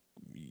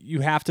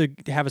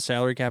have a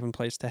salary cap in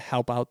place to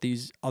help out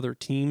these other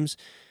teams,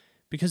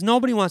 because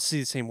nobody wants to see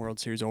the same World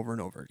Series over and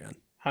over again.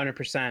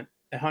 100%.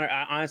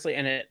 Honestly,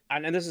 and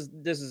this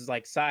is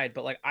like side,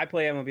 but like I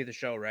play MLB The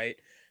Show, right?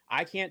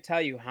 I can't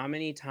tell you how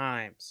many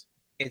times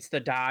it's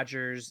the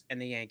Dodgers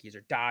and the Yankees,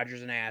 or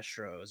Dodgers and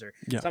Astros, or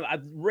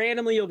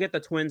randomly you'll get the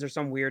Twins or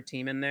some weird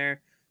team in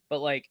there. But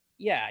like,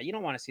 yeah, you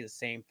don't want to see the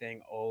same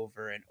thing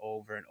over and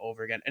over and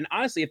over again. And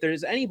honestly, if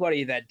there's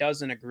anybody that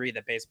doesn't agree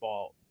that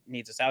baseball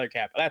needs a salary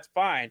cap, that's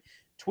fine.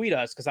 Tweet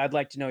us, because I'd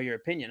like to know your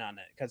opinion on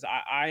it, because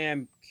I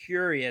am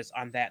curious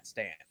on that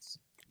stance.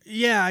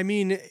 Yeah, I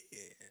mean,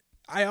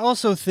 I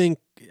also think,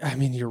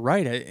 you're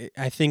right.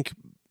 I think,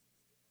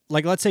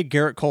 like, let's say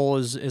Garrett Cole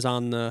is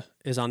on the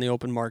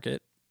open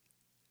market,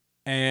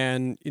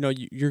 and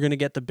you're going to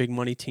get the big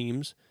money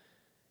teams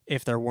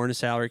if there weren't a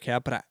salary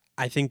cap. But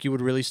I think you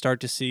would really start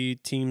to see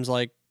teams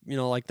like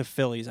like the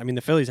Phillies. I mean,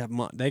 the Phillies have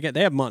money.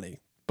 They have money,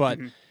 but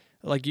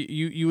like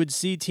you would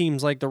see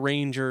teams like the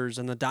Rangers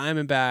and the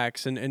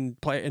Diamondbacks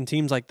and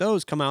teams like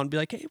those come out and be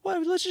like, hey,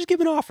 well, let's just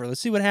give an offer.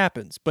 Let's see what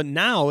happens. But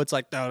now it's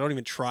like, no, don't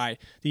even try.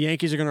 The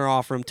Yankees are going to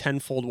offer them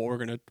tenfold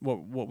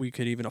what we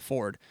could even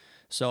afford.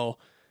 So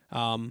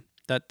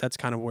that's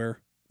kind of where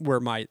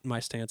my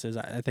stance is.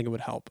 I think it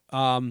would help.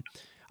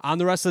 on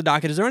the rest of the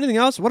docket. Is there anything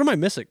else? What am I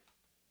missing?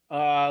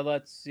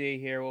 Let's see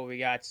here what we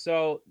got.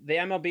 So the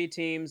MLB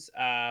teams,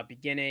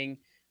 beginning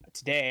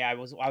today, I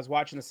was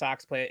watching the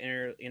Sox play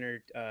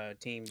inter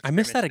team I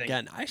missed scrimmage that thing.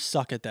 again. I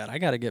suck at that. I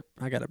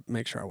gotta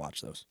make sure I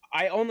watch those.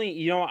 I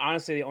only,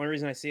 honestly, the only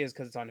reason I see it is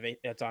because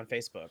it's on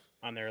Facebook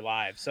on their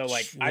live. So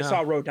like, I Yeah.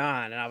 saw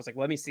Rodon and I was like,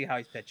 let me see how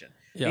he's pitching.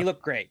 And Yeah. he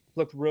looked great,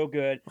 looked real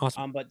good.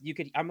 Awesome. But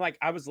I'm like,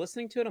 I was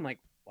listening to it. I'm like,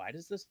 why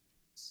does this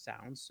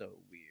sound so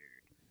weird?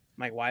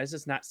 I'm like, why does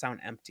this not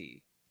sound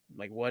empty?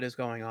 Like, what is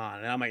going on?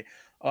 And I'm like,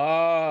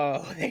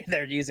 oh,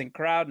 they're using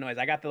crowd noise.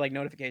 I got the like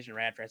notification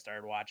right after I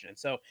started watching it.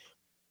 So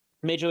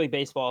Major League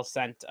Baseball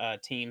sent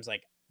teams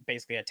like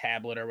basically a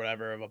tablet or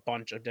whatever of a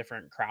bunch of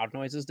different crowd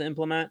noises to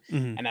implement,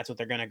 Mhm. and that's what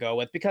they're gonna go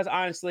with because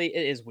honestly,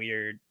 it is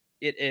weird.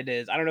 It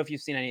is. I don't know if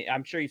you've seen any.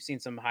 I'm sure you've seen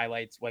some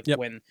highlights like Yep.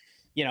 when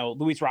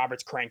Luis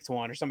Roberts cranks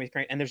one or somebody's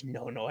crank and there's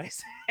no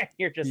noise.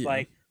 You're just Yeah.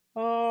 like,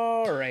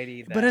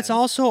 alrighty then. But it's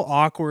also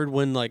awkward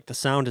when like the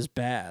sound is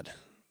bad.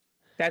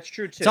 That's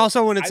true too. It's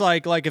also when it's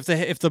like if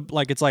the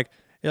like it's like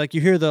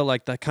you hear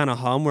the kind of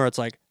hum where it's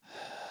like,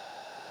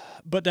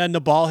 but then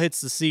the ball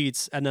hits the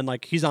seats and then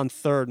like he's on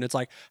third and it's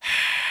like,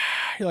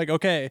 you're like,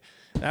 okay,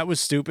 that was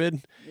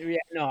stupid. Yeah,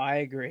 no, I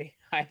agree.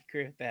 I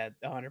agree with that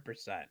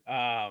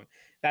 100%.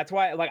 That's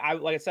why, like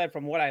I said,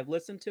 from what I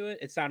listened to it,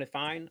 it sounded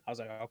fine. I was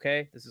like,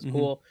 okay, this is Mhm.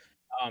 cool.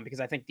 Because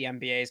I think the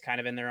NBA is kind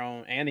of in their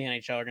own, and the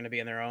NHL are going to be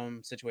in their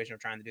own situation of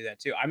trying to do that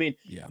too. I mean,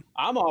 Yeah.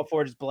 I'm all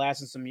for just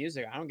blasting some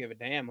music. I don't give a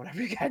damn.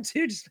 Whatever you got to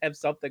do, just have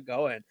something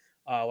going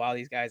while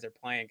these guys are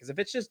playing. Because if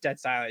it's just dead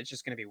silent, it's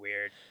just going to be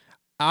weird.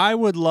 I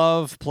would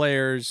love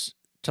players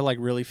to like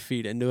really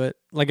feed into it.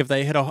 Like if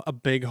they hit a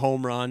big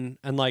home run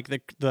and like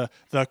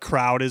the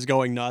crowd is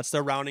going nuts,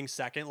 they're rounding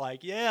second.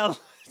 Like, yeah,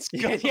 let's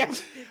go.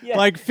 Yeah.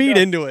 Like feed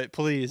No, into it,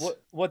 please.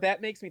 what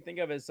that makes me think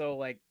of is so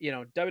like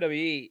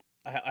WWE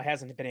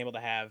hasn't been able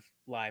to have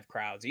live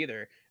crowds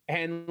either,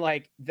 and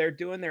like they're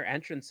doing their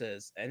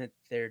entrances and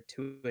they're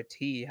to a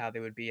T how they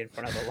would be in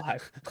front of a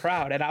live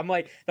crowd, and I'm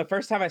like the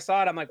first time I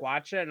saw it, I'm like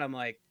watching it and I'm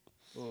like,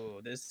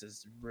 oh, this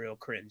is real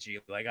cringy.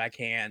 Like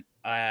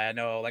I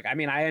know, like I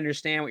mean I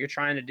understand what you're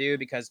trying to do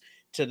because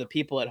to the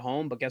people at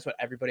home, but guess what?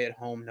 Everybody at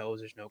home knows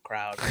there's no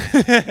crowd. Man.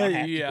 You don't have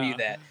to do Yeah.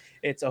 that.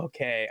 It's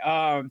okay.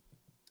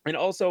 And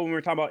also, when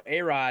we're talking about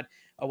A-Rod,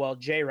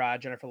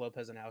 J-Rod, Jennifer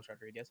Lopez and Alex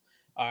Rodriguez,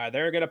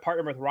 they're going to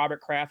partner with Robert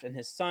Kraft and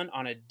his son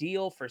on a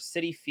deal for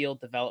City Field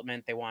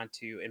development. They want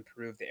to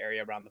improve the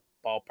area around the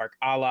ballpark,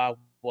 a la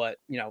what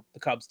the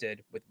Cubs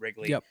did with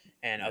Wrigley Yep.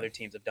 and other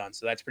teams have done.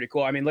 So that's pretty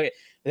cool. I mean, look,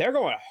 they're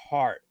going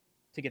hard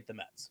to get the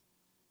Mets.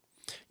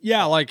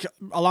 Yeah, like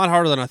a lot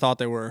harder than I thought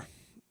they were.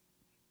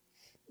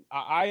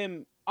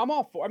 I'm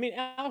all for. I mean,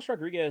 Alex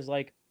Rodriguez,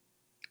 like,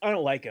 I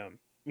don't like him.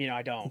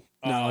 I don't. No,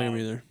 I don't like him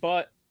either.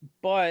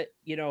 But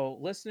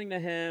listening to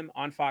him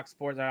on Fox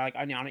Sports or like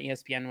on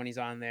ESPN when he's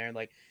on there,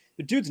 like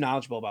the dude's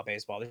knowledgeable about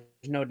baseball. There's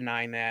no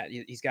denying that.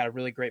 He's got a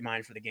really great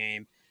mind for the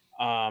game.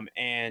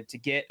 And to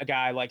get a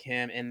guy like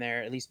him in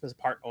there, at least as a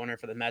part owner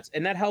for the Mets,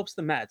 and that helps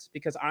the Mets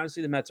because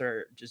honestly, the Mets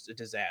are just a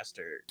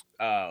disaster.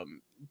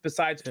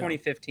 Besides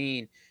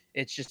 2015,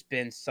 it's just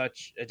been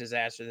such a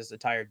disaster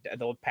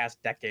the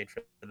past decade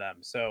for them.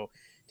 So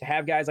to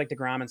have guys like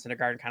DeGrom and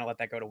Syndergaard and kind of let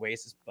that go to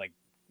waste is like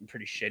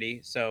pretty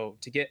shitty. So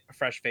to get a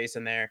fresh face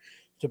in there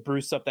to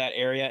bruce up that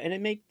area and it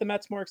make the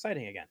Mets more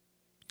exciting again.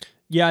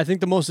 Yeah, I think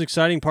the most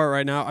exciting part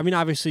right now. I mean,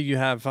 obviously you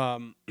have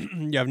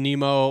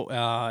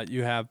Nemo,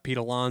 you have Pete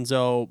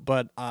Alonso,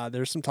 but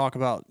there's some talk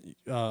about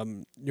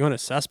Yoenis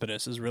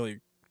Cespedes is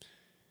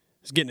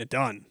getting it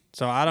done.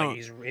 So I don't.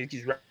 Like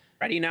he's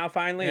ready now.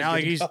 Finally, yeah,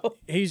 like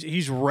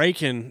he's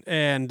raking,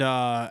 and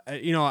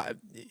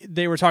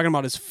they were talking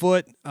about his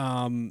foot,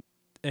 and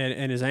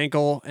his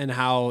ankle, and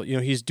how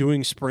he's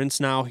doing sprints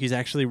now. He's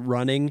actually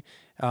running,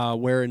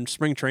 where in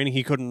spring training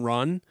he couldn't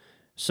run.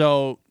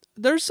 So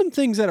there's some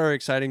things that are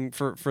exciting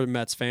for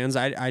Mets fans.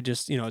 I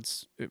just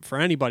it's for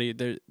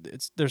anybody.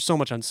 There's so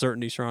much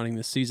uncertainty surrounding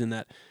this season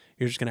that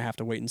you're just gonna have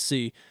to wait and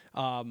see.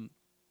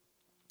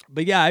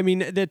 But yeah, I mean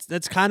that's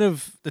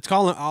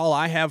all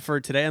I have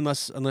for today.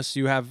 Unless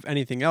you have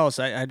anything else,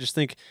 I just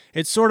think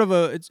it's sort of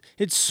a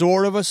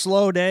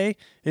slow day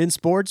in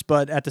sports,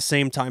 but at the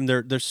same time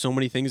there's so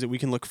many things that we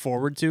can look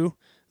forward to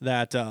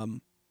that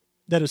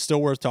is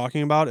still worth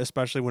talking about,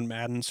 especially when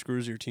Madden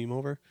screws your team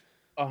over.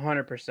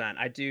 100%.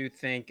 I do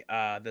think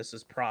this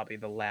is probably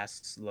the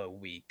last slow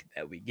week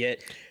that we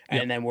get,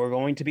 and then we're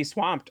going to be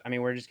swamped. I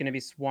mean, we're just going to be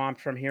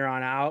swamped from here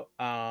on out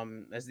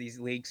as these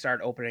leagues start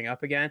opening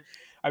up again.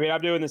 I mean,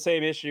 I'm doing the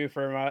same issue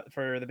for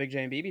the Big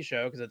J and BB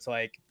show because it's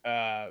like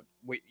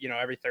we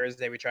every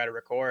Thursday we try to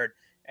record,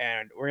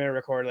 and we're going to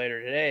record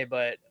later today,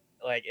 but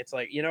like it's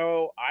like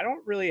I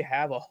don't really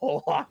have a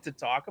whole lot to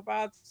talk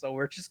about, so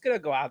we're just going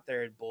to go out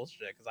there and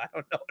bullshit because I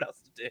don't know what else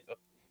to do.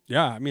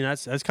 Yeah, I mean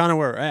that's kind of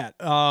where we're at.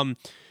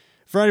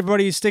 For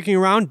everybody sticking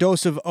around,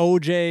 Dose of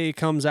OJ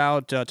comes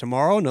out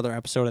tomorrow. Another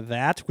episode of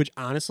that, which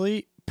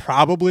honestly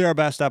probably our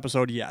best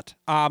episode yet.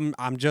 I'm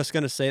just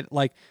gonna say,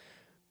 like,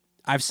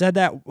 I've said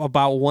that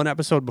about one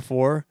episode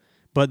before,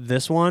 but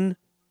this one,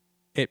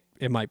 it's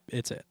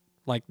it.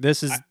 Like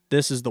this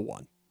is the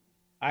one.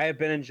 I have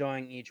been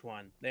enjoying each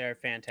one. They are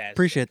fantastic.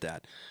 Appreciate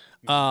that.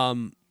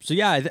 So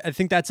yeah, I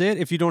think that's it.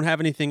 If you don't have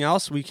anything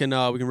else, we can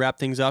wrap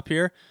things up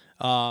here.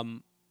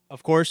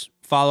 Of course,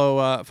 follow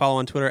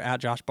on Twitter at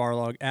Josh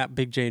Barlog, at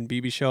Big J and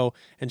BB Show,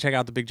 and check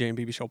out the Big J and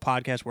BB Show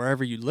podcast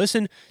wherever you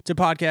listen to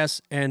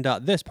podcasts and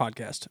this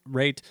podcast.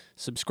 Rate,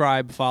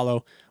 subscribe,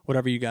 follow,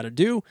 whatever you got to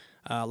do.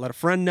 Let a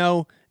friend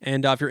know.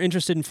 And if you're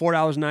interested in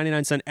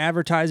 $4.99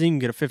 advertising, you can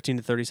get a 15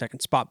 to 30 second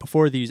spot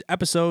before these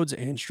episodes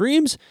and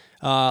streams.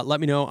 Let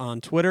me know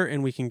on Twitter,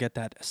 and we can get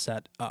that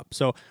set up.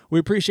 So we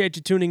appreciate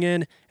you tuning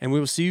in, and we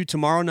will see you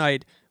tomorrow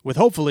night with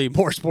hopefully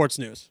more sports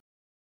news.